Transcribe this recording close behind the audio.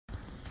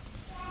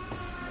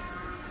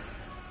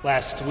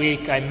Last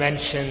week I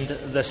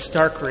mentioned the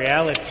stark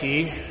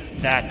reality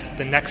that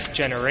the next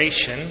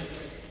generation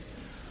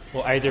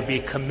will either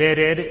be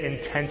committed,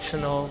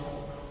 intentional,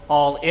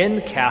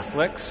 all-in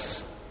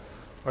Catholics,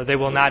 or they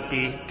will not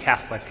be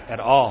Catholic at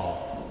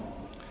all.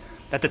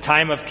 At the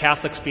time of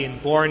Catholics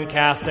being born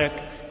Catholic,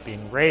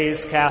 being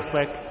raised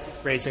Catholic,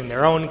 raising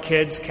their own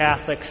kids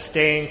Catholic,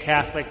 staying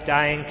Catholic,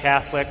 dying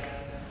Catholic,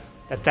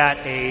 at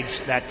that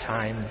age, that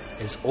time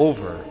is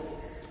over.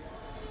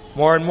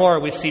 More and more,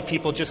 we see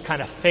people just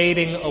kind of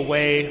fading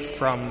away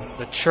from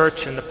the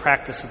church and the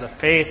practice of the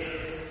faith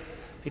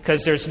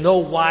because there's no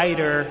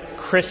wider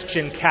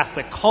Christian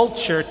Catholic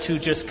culture to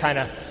just kind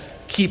of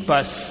keep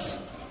us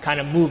kind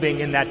of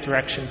moving in that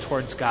direction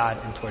towards God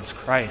and towards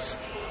Christ.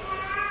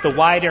 The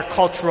wider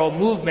cultural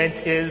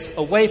movement is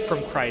away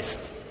from Christ,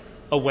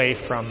 away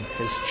from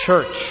His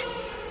church.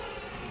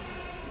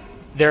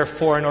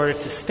 Therefore, in order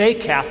to stay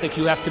Catholic,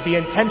 you have to be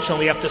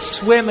intentional. You have to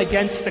swim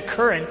against the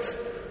current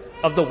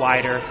of the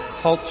wider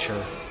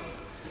culture.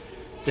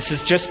 This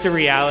is just the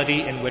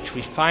reality in which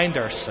we find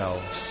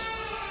ourselves.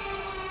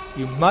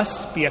 You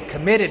must be a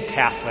committed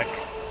Catholic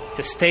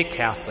to stay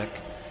Catholic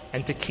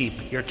and to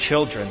keep your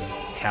children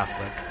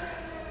Catholic.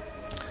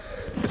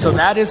 So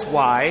that is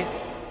why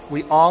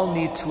we all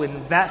need to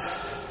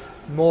invest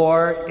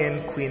more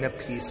in Queen of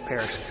Peace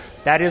Parish.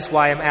 That is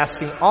why I'm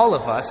asking all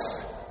of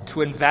us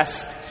to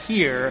invest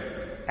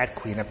here at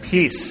Queen of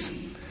Peace.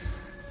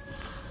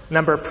 A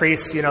number of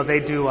priests, they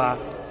do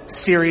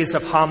series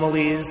of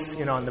homilies,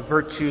 on the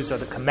virtues or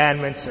the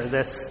commandments or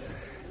this.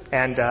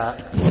 And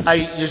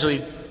I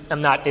usually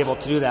am not able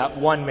to do that.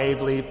 One,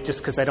 mainly just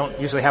because I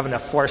don't usually have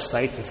enough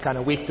foresight. It's kind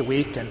of week to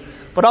week.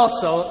 But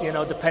also,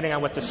 depending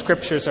on what the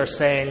scriptures are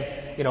saying,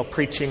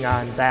 preaching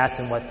on that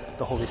and what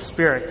the Holy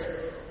Spirit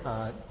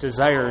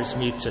desires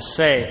me to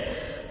say.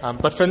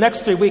 But for the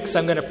next 3 weeks,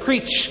 I'm going to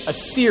preach a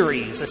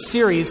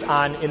series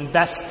on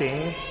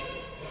investing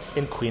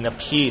in Queen of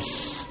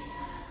Peace.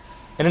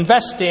 And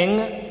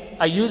investing,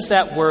 I use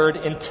that word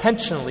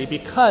intentionally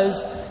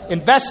because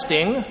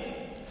investing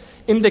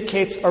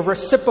indicates a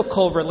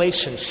reciprocal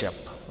relationship,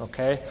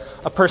 okay?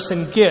 A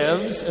person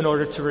gives in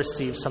order to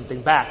receive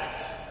something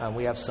back.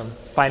 We have some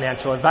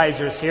financial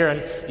advisors here,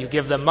 and you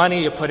give them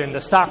money, you put it in the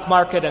stock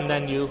market, and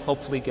then you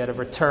hopefully get a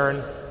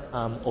return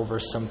over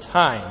some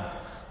time.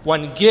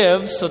 One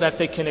gives so that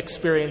they can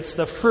experience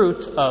the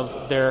fruit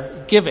of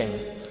their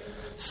giving.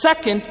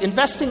 Second,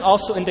 investing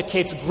also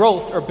indicates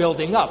growth or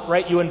building up,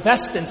 right? You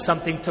invest in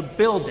something to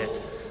build it,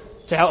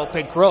 to help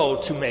it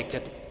grow, to make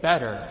it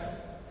better.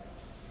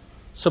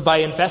 So by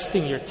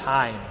investing your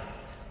time,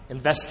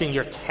 investing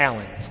your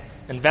talent,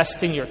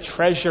 investing your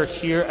treasure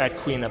here at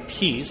Queen of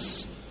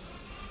Peace,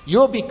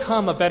 you'll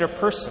become a better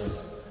person.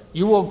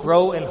 You will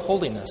grow in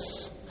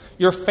holiness.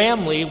 Your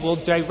family will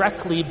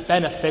directly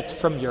benefit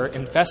from your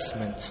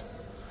investment.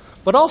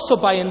 But also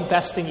by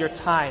investing your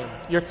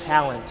time, your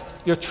talent,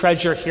 your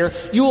treasure here,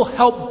 you will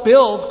help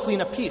build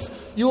Queen of Peace.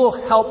 You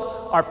will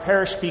help our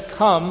parish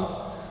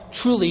become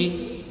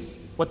truly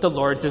what the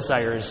Lord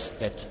desires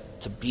it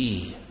to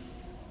be.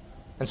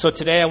 And so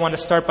today I want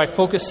to start by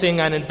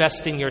focusing on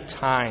investing your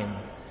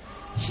time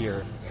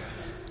here.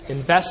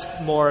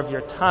 Invest more of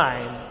your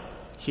time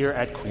here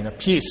at Queen of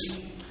Peace.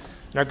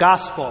 In our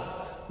gospel,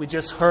 we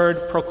just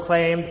heard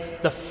proclaimed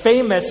the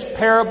famous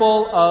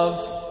parable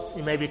of,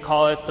 you maybe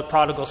call it the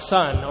prodigal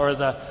son, or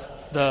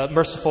the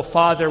merciful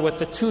father with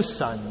the 2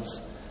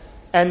 sons.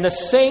 And the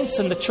saints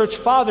and the church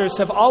fathers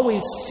have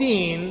always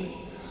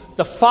seen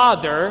the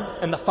Father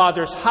and the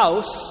Father's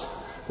house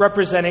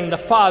representing the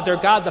Father,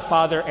 God the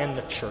Father, and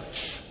the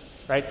church.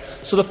 Right?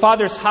 So the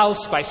Father's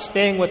house, by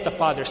staying with the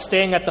Father,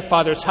 staying at the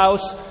Father's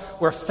house,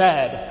 we're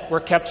fed,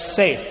 we're kept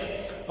safe.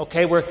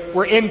 Okay,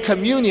 we're in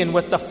communion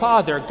with the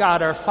Father,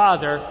 God our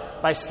Father,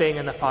 by staying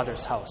in the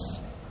Father's house.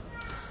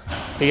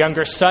 The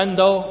younger son,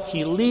 though,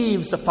 he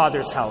leaves the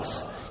Father's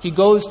house. He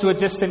goes to a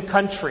distant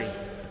country,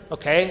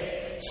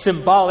 okay?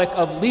 Symbolic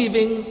of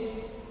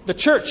leaving the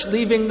church,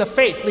 leaving the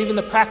faith, leaving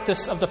the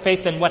practice of the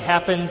faith. And what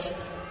happens?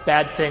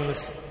 Bad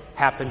things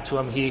happen to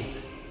him. He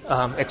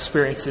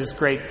experiences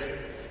great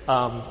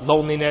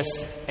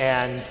loneliness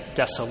and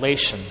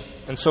desolation.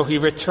 And so he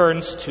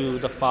returns to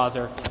the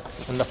Father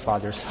and the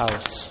Father's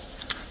house.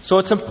 So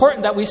it's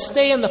important that we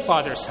stay in the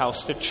Father's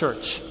house, the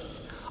church.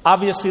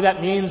 Obviously,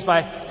 that means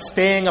by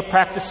staying a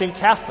practicing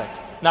Catholic,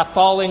 not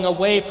falling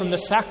away from the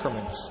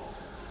sacraments.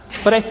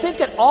 But I think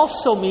it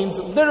also means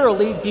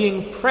literally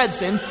being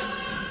present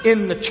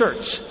in the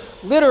church,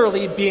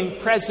 literally being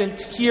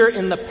present here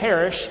in the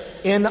parish,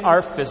 in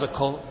our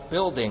physical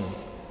building.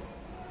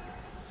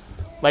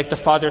 Like the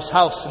Father's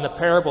house in the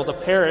parable,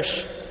 the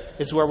parish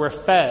is where we're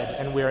fed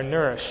and we are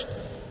nourished.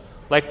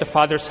 Like the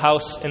Father's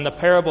house in the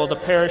parable, the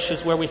parish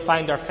is where we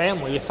find our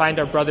family, we find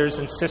our brothers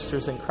and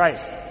sisters in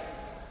Christ,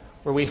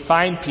 where we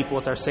find people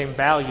with our same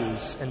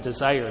values and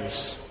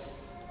desires.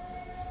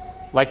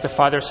 Like the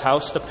Father's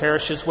house, the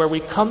parish is where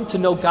we come to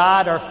know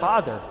God our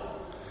Father,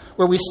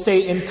 where we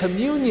stay in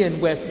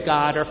communion with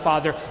God our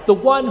Father, the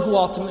one who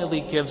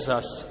ultimately gives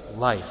us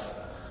life.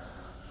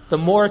 The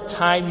more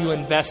time you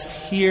invest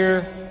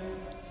here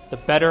the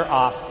better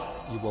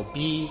off you will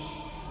be,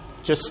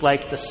 just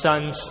like the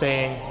Son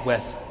staying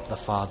with the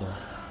Father.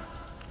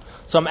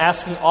 So I'm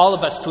asking all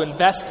of us to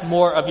invest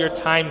more of your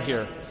time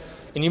here.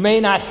 And you may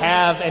not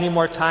have any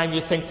more time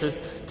you think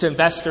to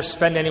invest or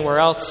spend anywhere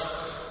else.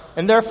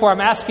 And therefore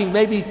I'm asking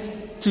maybe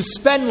to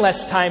spend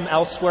less time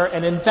elsewhere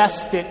and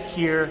invest it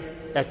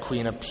here at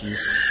Queen of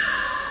Peace.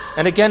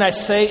 And again, I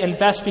say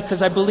invest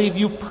because I believe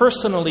you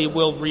personally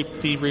will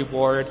reap the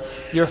reward.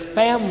 Your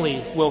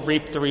family will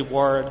reap the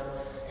reward.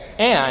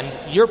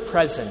 And your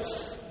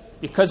presence,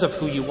 because of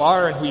who you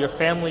are and who your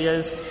family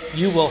is,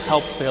 you will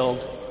help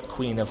build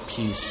Queen of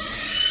Peace.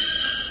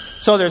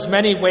 So there's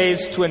many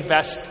ways to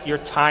invest your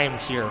time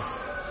here.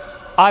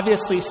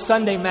 Obviously,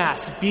 Sunday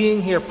Mass,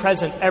 being here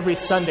present every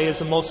Sunday, is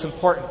the most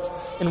important,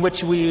 in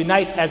which we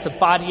unite as a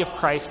body of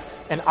Christ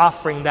and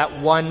offering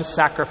that one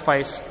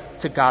sacrifice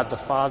to God the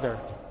Father.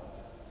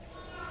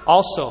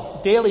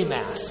 Also, daily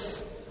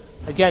Mass.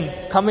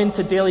 Again, come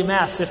into daily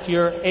Mass if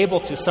you're able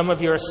to. Some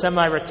of you are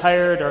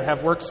semi-retired or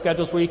have work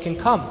schedules where you can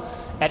come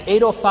at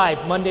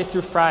 8:05 Monday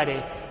through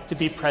Friday to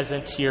be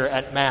present here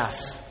at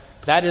Mass.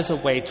 That is a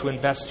way to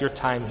invest your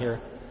time here.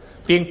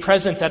 Being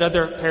present at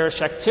other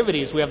parish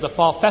activities. We have the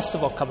Fall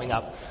Festival coming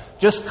up.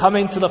 Just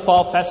coming to the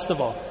Fall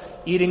Festival,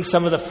 eating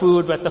some of the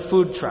food at the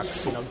food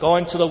trucks,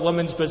 going to the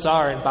Women's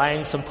Bazaar and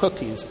buying some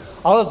cookies.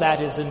 All of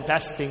that is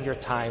investing your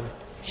time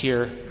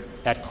here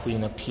at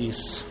Queen of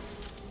Peace.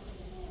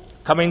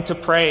 Coming to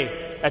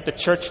pray at the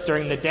church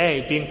during the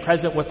day, being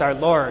present with our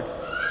Lord.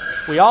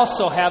 We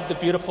also have the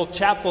beautiful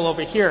chapel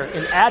over here.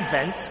 In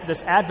Advent,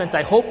 this Advent,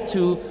 I hope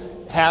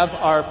to have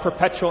our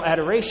perpetual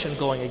adoration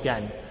going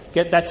again.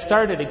 Get that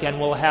started again.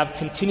 We'll have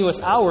continuous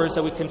hours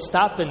that we can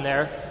stop in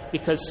there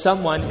because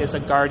someone is a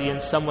guardian,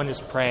 someone is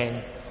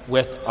praying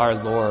with our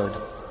Lord.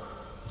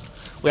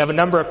 We have a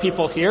number of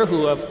people here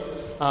who have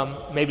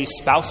maybe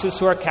spouses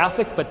who are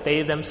Catholic, but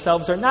they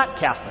themselves are not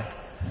Catholic.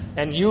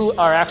 And you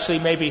are actually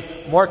maybe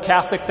more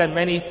Catholic than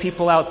many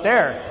people out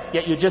there,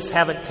 yet you just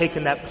haven't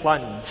taken that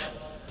plunge.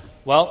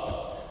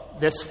 Well,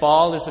 this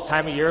fall is the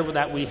time of year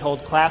that we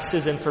hold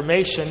classes,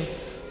 information,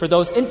 for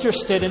those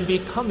interested in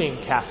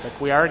becoming Catholic.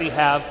 We already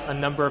have a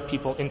number of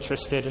people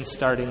interested in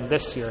starting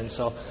this year, and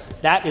so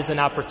that is an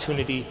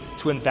opportunity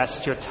to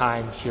invest your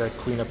time here at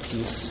Queen of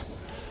Peace.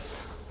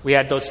 We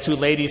had those two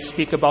ladies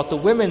speak about the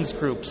women's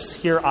groups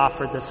here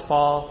offered this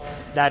fall.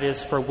 That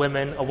is, for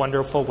women, a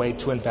wonderful way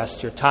to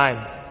invest your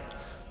time.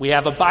 We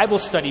have a Bible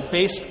study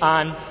based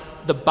on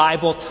the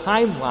Bible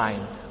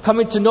timeline,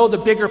 coming to know the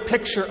bigger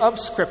picture of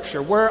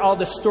Scripture, where all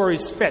the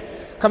stories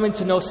fit, coming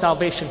to know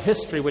salvation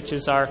history, which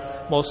is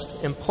our most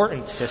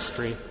important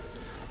history.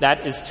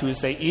 That is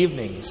Tuesday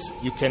evenings.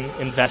 You can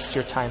invest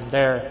your time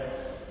there.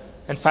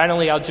 And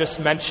finally, I'll just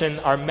mention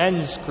our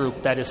men's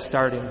group that is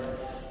starting.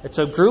 It's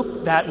a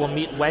group that will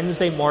meet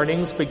Wednesday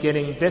mornings,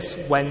 beginning this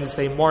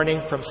Wednesday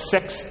morning from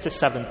 6 to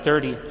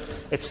 7:30.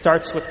 It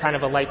starts with kind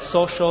of a light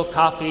social,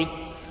 coffee.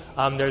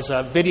 There's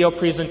a video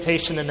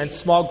presentation and then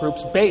small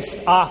groups based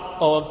off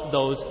of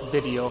those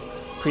video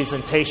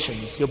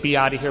presentations. You'll be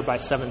out of here by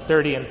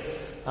 7:30,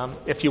 and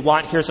if you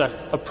want, here's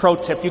a pro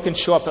tip. You can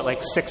show up at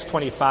like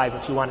 6:25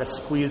 if you want to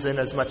squeeze in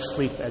as much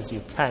sleep as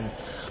you can.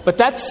 But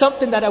that's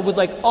something that I would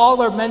like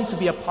all our men to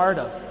be a part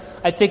of.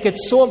 I think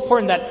it's so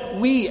important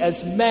that we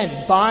as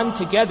men bond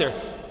together.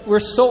 We're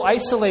so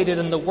isolated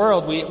in the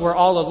world. We're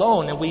all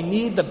alone, and we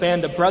need the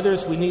band of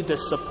brothers. We need the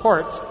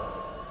support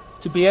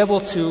to be able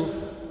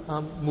to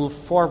move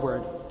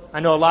forward. I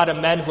know a lot of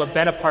men who have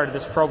been a part of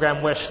this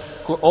program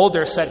who are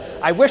older said,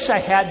 I wish I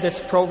had this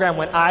program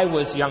when I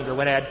was younger,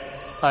 when I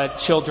had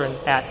children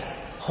at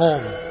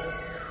home.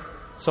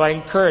 So I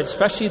encourage,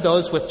 especially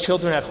those with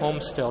children at home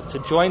still, to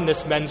join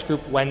this men's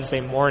group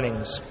Wednesday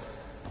mornings.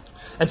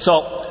 And so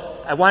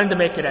I wanted to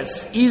make it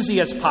as easy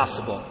as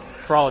possible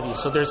for all of you.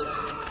 So there's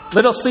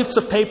little slips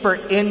of paper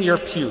in your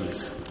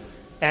pews.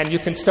 And you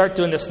can start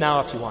doing this now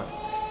if you want.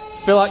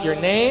 Fill out your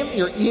name,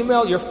 your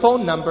email, your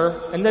phone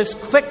number, and just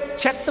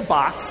check the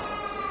box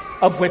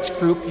of which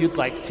group you'd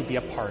like to be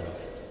a part of.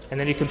 And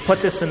then you can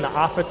put this in the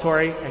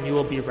offertory and you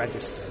will be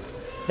registered.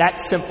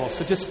 That's simple.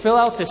 So just fill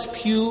out this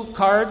pew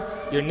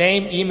card, your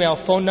name, email,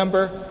 phone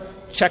number,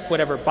 check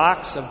whatever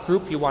box of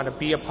group you want to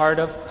be a part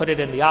of, put it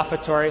in the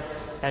offertory,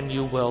 and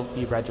you will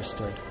be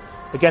registered.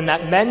 Again,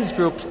 that men's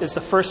group is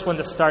the first one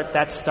to start.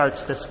 That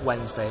starts this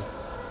Wednesday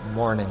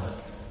morning.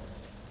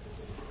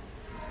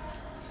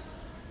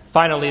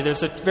 Finally,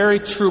 there's a very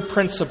true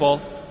principle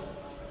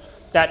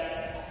that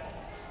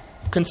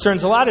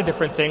concerns a lot of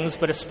different things,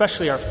 but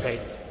especially our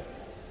faith.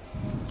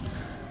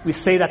 We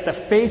say that the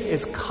faith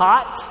is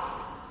caught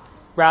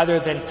rather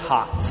than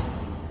taught.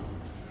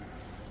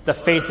 The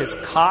faith is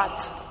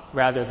caught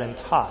rather than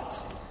taught.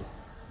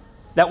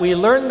 That we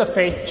learn the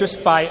faith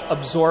just by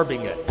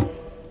absorbing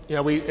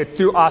it.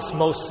 Through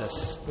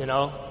osmosis,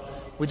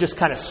 We just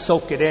kind of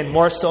soak it in,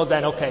 more so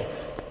than, okay,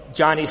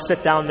 Johnny,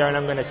 sit down there and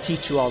I'm going to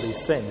teach you all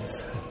these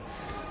things.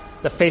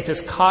 The faith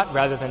is caught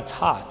rather than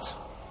taught.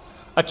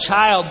 A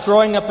child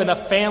growing up in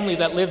a family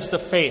that lives the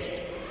faith,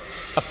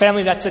 a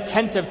family that's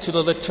attentive to the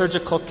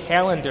liturgical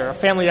calendar, a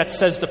family that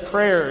says the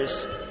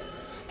prayers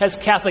has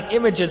Catholic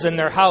images in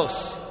their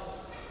house,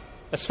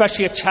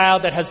 especially a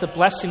child that has the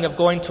blessing of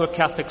going to a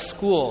Catholic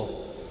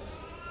school,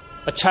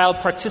 a child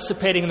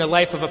participating in the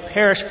life of a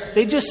parish.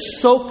 They just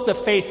soak the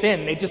faith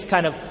in. They just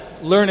kind of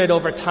learn it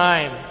over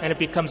time, and it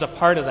becomes a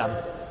part of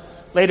them.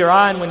 Later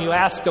on, when you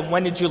ask them,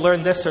 when did you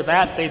learn this or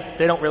that,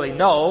 they don't really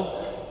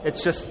know.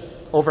 It's just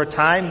over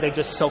time, they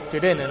just soaked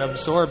it in and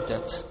absorbed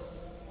it.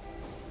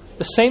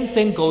 The same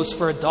thing goes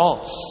for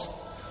adults.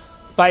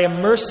 By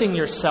immersing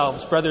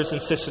yourselves, brothers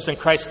and sisters in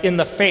Christ, in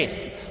the faith,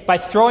 by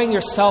throwing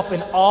yourself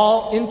into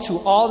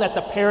all that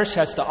the parish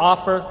has to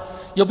offer,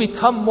 you'll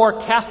become more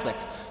Catholic.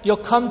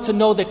 You'll come to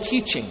know the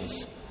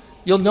teachings.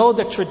 You'll know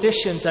the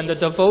traditions and the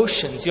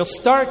devotions. You'll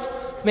start,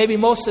 maybe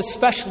most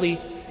especially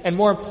and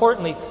more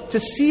importantly, to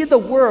see the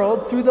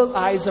world through the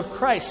eyes of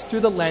Christ,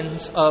 through the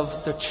lens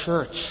of the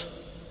church.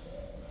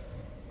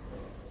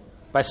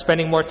 By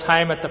spending more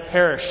time at the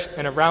parish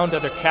and around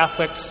other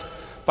Catholics,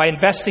 by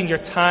investing your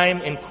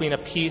time in Queen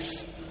of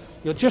Peace,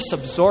 you'll just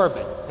absorb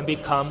it and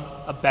become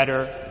a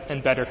better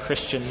and better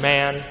Christian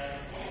man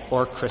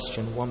or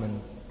Christian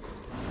woman.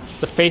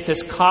 The faith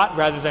is caught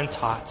rather than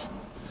taught.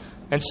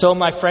 And so,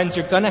 my friends,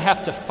 you're going to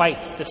have to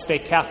fight to stay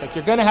Catholic.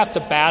 You're going to have to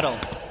battle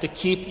to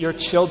keep your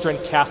children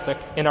Catholic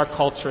in our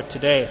culture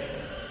today.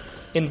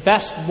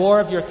 Invest more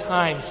of your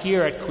time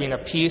here at Queen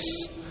of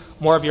Peace,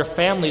 more of your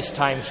family's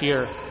time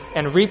here,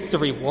 and reap the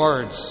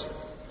rewards.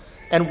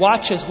 And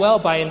watch as well,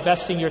 by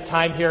investing your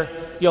time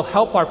here, you'll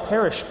help our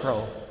parish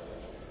grow.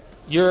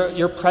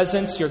 Your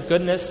presence, your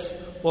goodness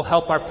will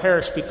help our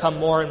parish become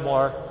more and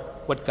more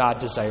what God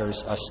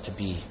desires us to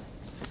be.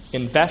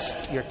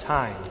 Invest your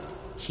time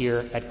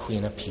here at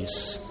Queen of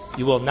Peace.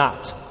 You will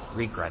not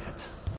regret it.